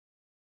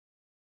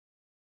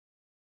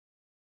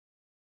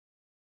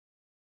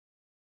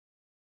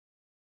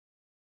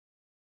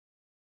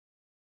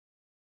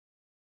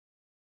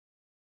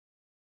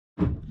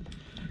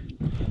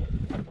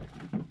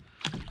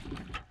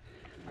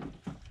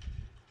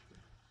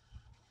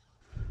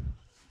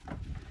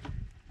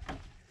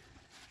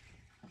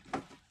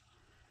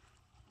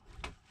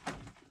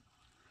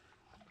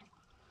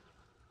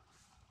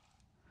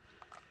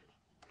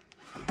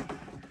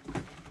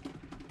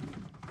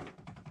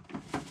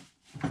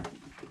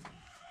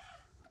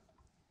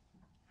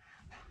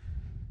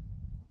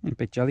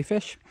Big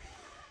jellyfish.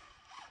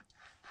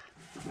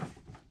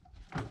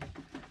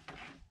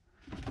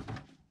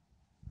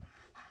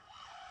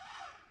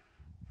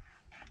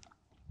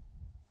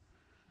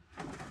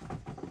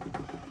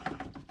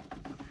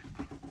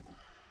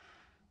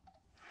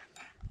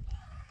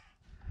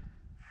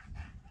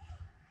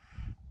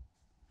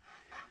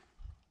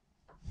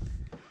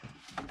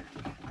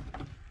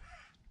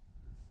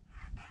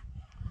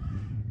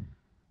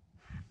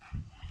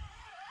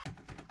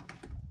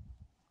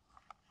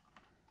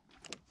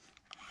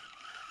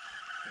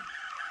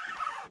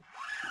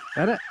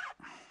 Got it?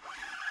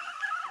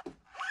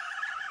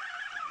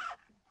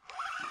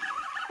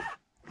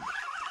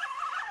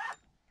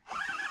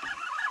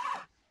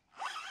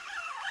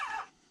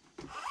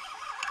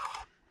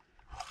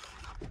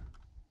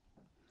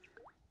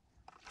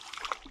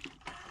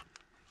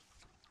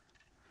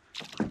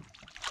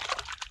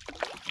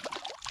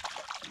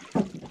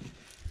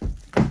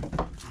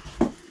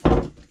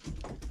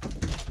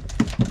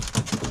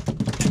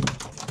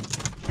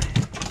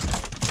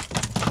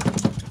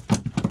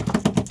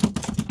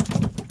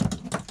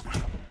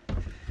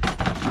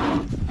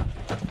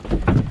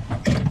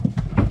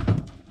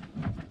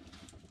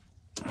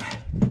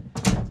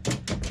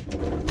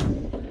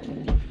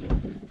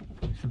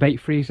 Bait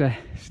freezer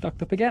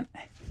stocked up again.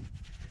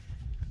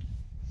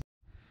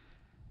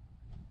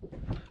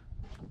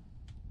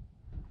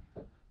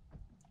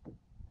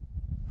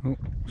 Oh,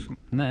 something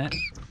there.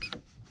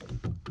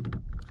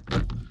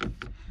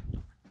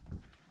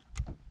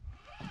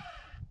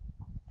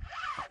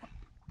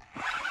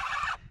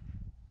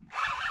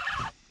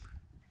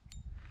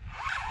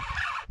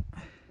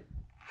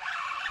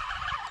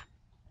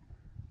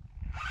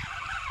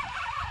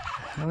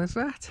 What the hell is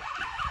that?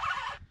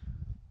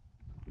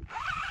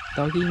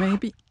 Doggy,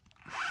 maybe?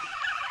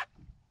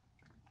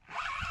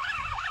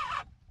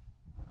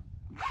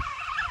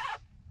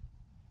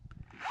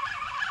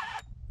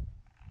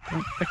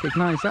 Don't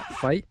recognise that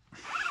fight.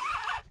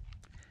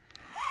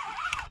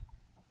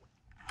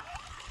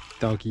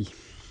 Doggy.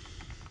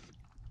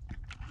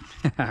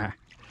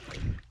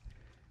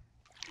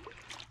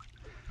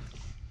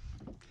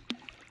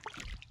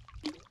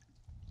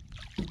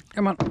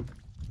 Come on.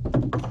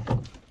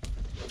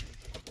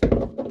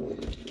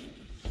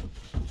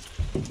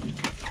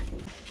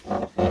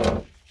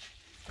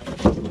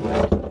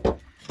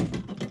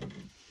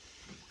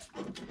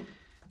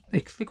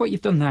 Look what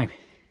you've done now.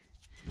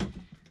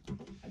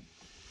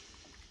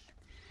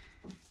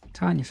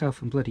 Tying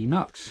yourself in bloody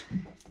knots.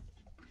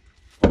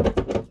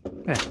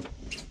 There.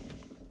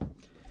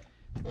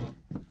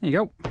 There you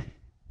go.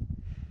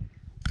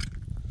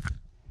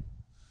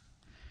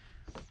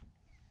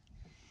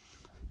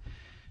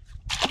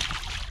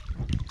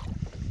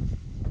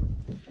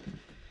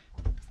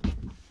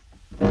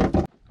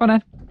 Come on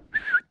then.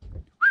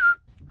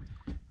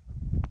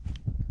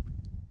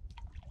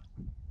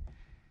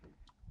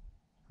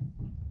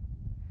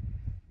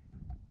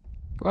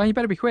 Well, you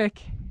better be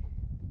quick.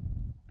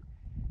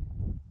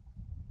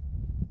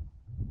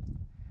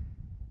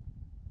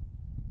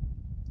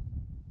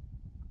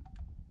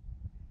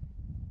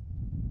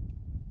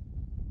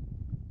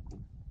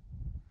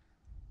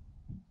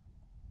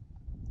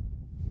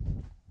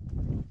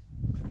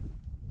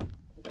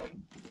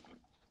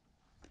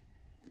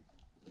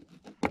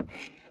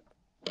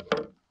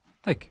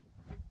 Look.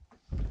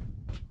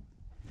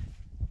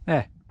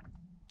 There.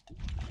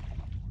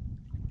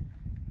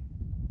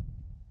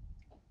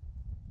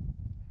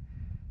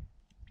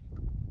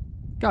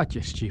 God,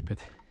 you're stupid.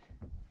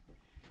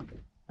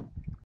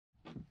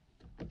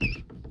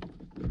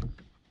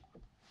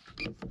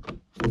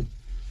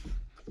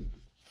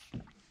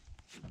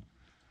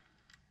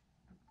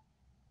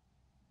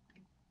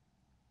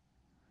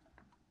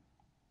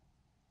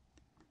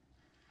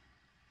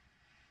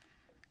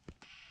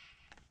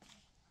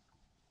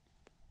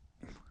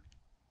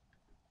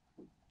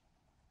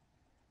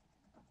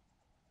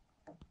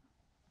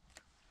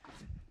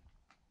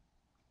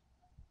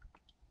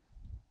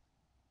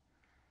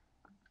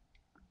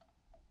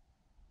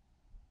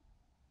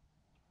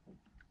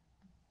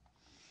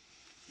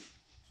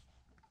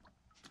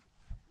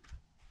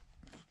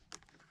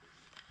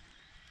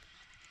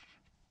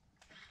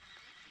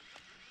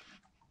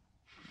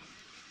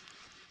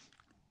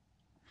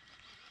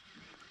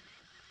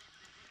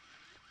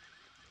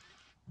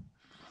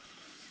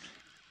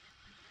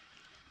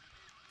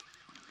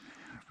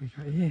 We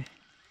got here.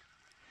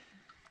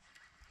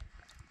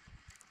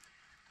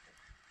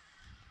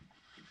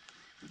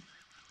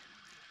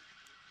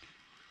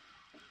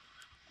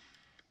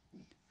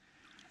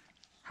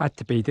 Had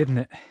to be, didn't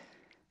it?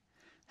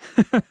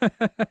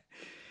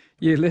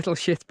 You little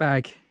shit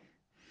bag.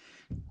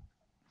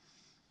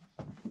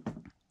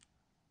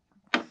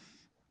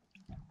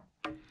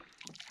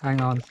 Hang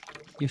on,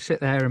 you sit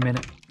there a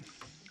minute.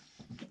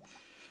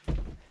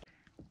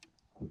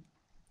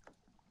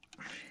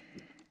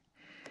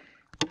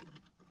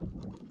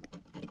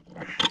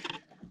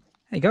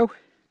 There you go.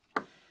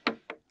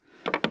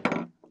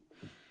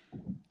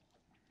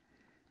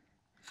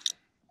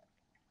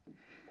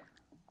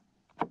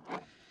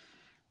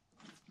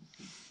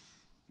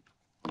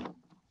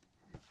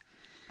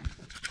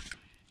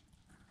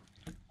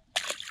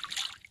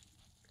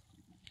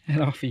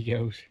 And off he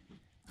goes.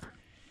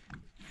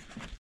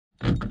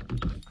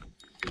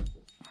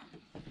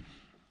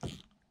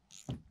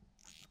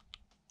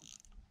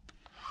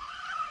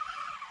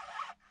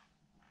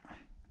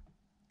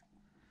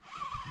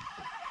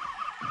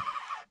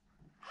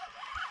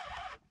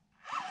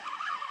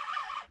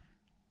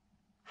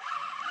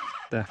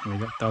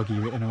 Definitely got doggy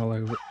written all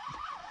over it.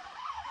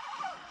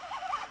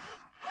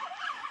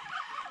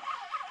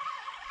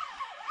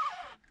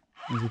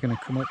 Is he going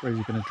to come up or is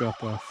he going to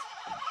drop off?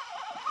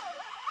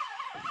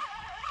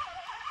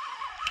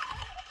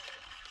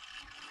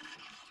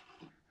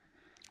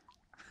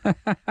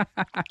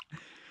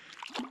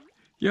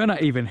 You're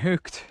not even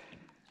hooked.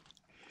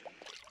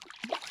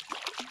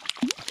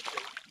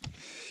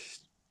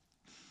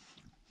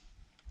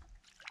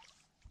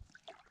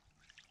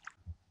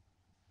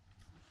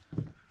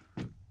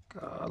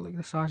 God, look at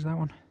the size of that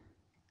one.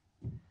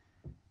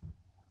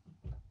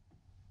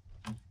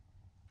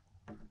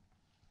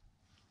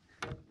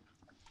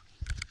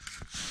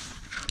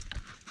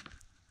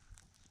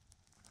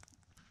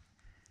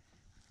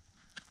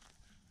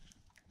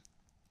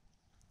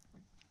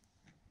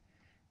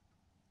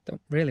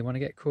 Don't really want to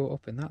get caught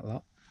up in that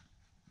lot.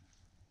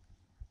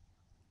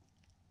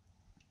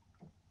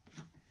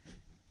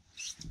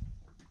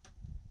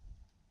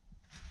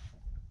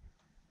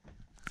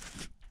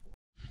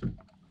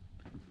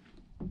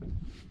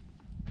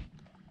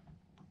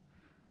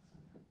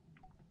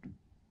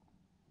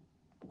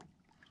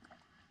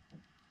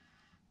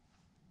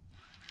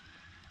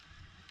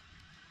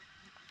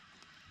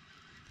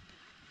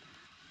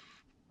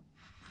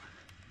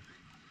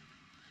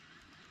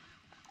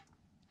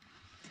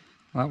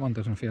 That one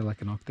doesn't feel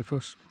like an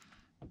octopus.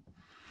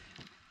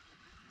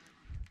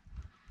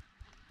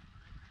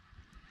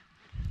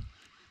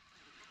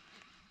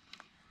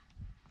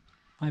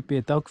 Might be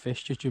a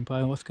dogfish, judging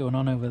by what's going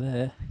on over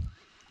there.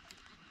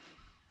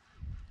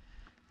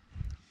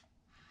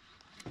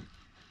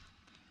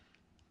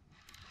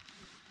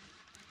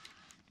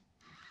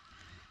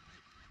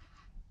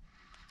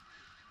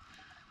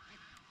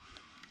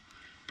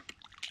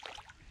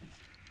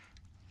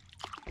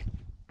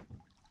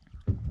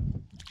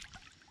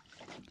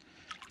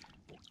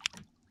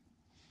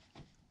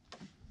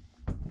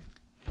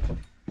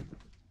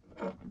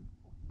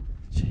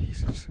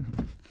 Jesus.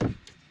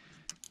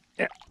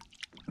 Yeah,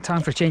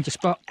 time for a change of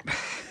spot.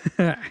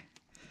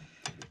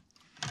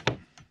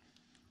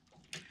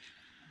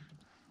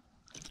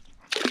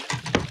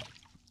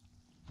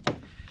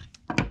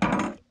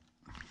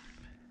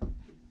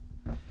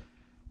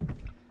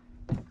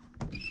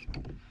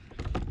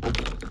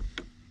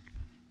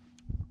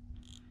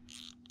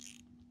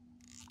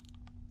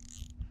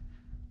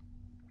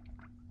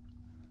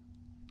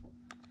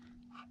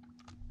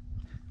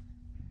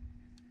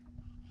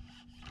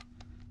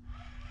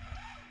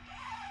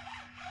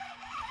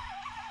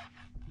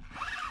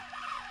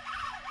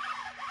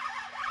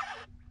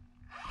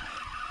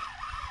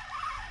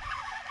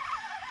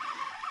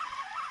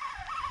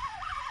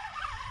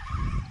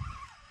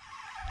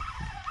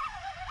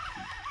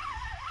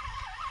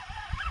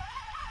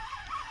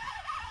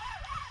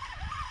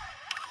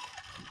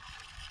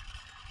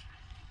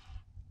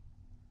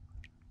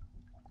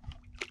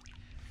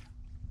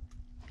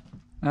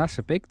 That's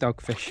a big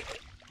dogfish.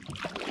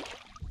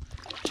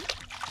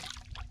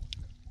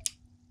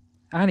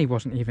 And he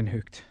wasn't even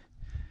hooked.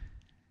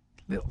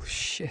 Little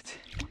shit.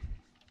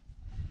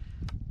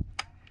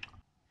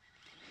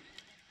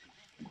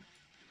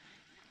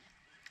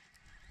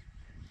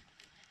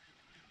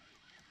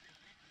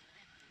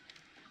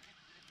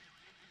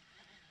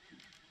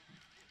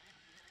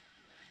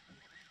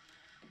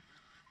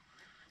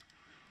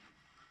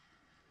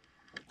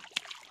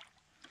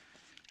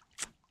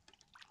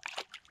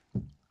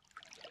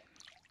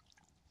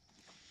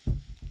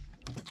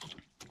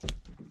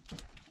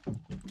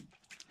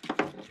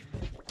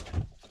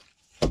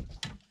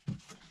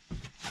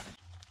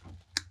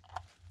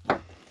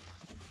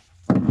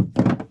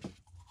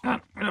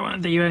 I don't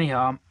want to do you any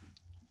harm.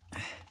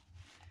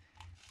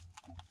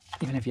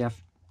 Even if you have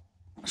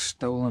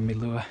stolen me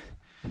lure.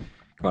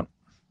 Come on,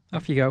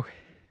 off you go.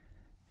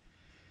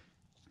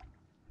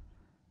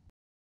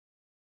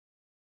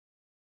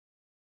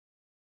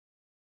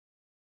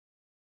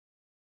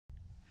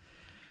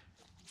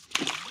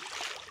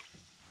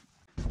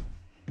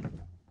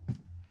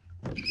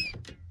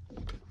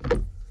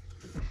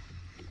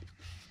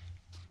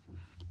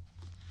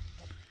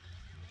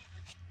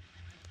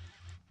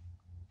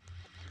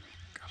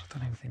 God, I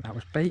don't even think that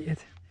was baited.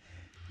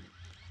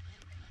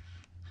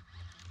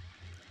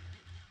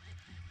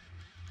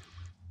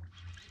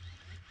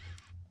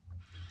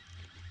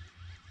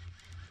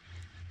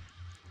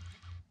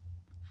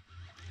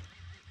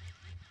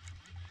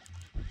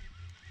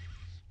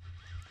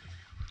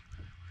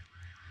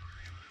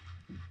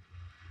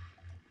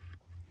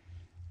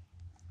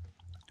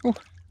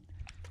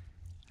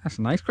 That's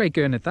a nice Grey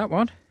Gurnard, that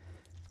one.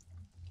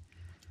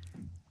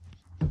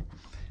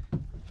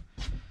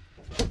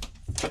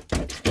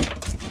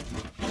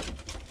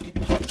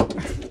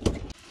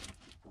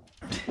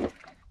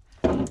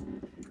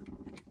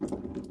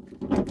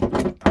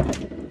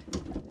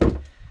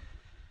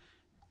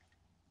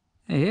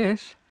 There he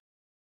is.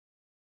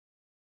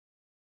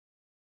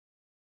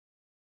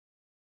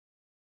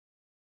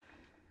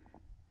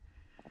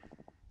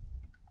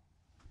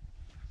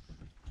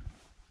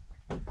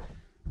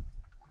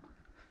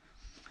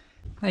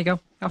 There you go.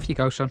 Off you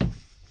go, son.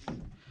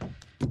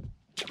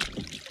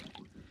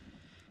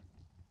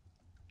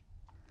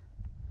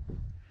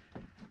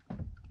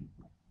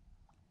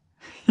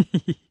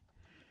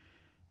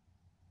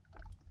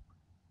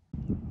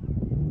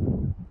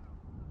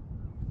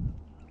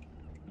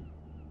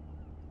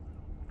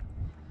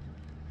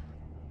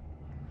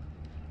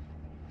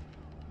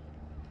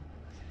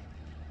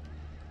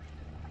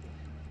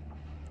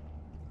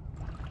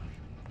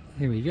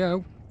 Here we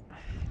go.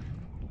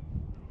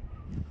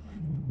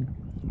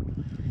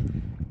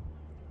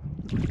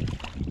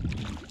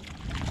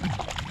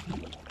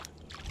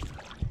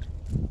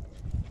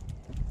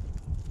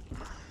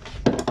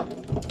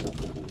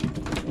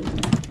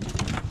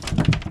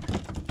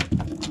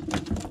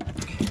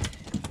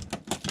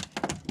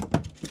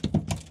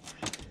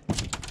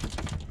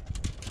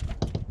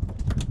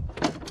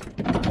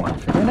 One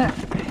for dinner.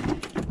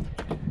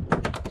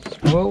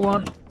 Small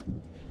one.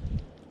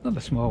 Another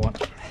small one.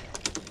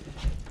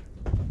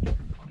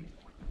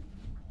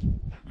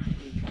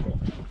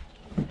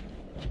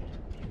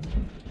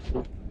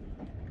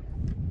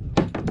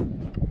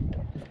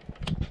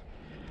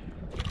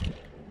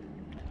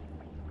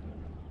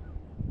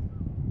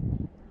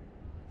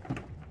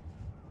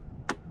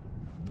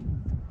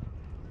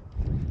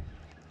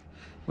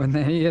 When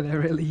they're here, they're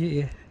really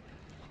here.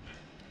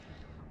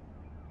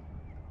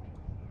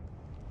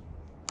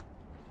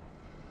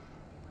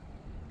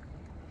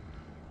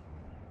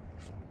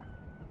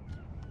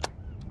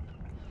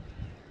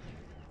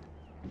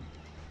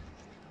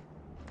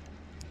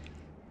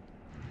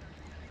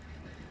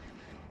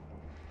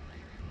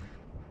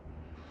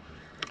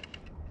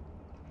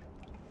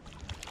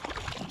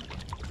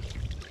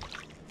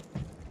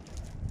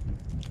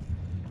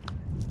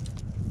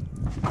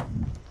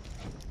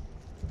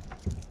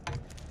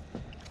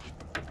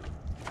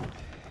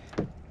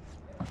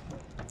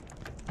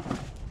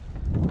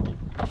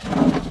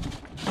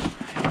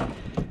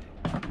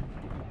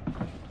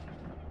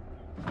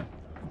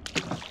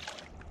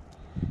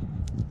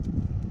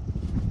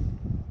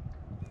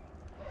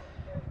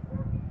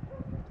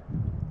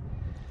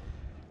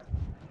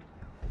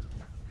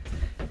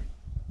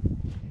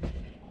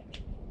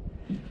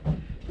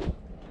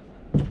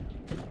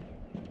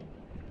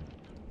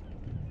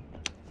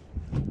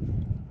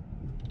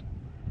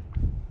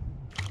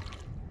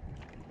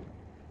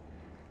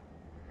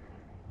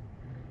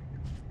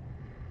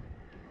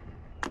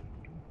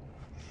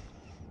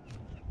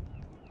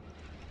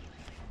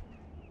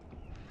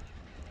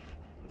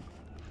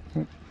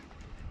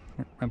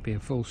 Won't be a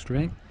full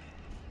string.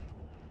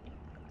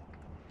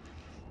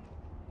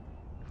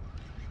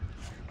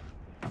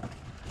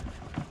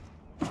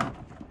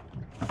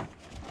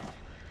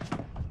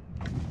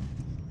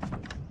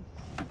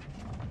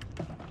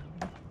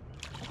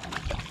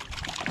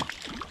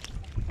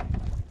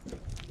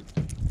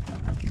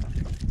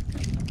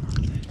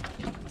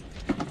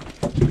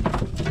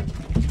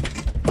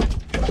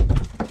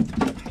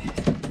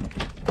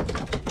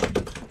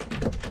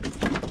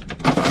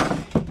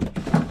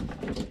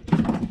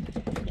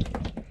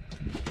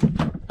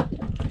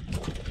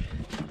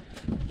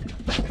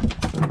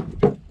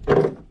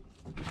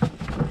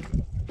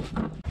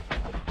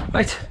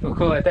 Right, we'll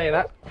call it a day of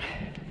that.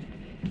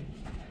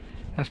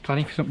 That's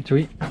plenty for something to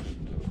eat.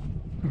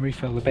 And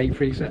refill the bait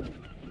freezer.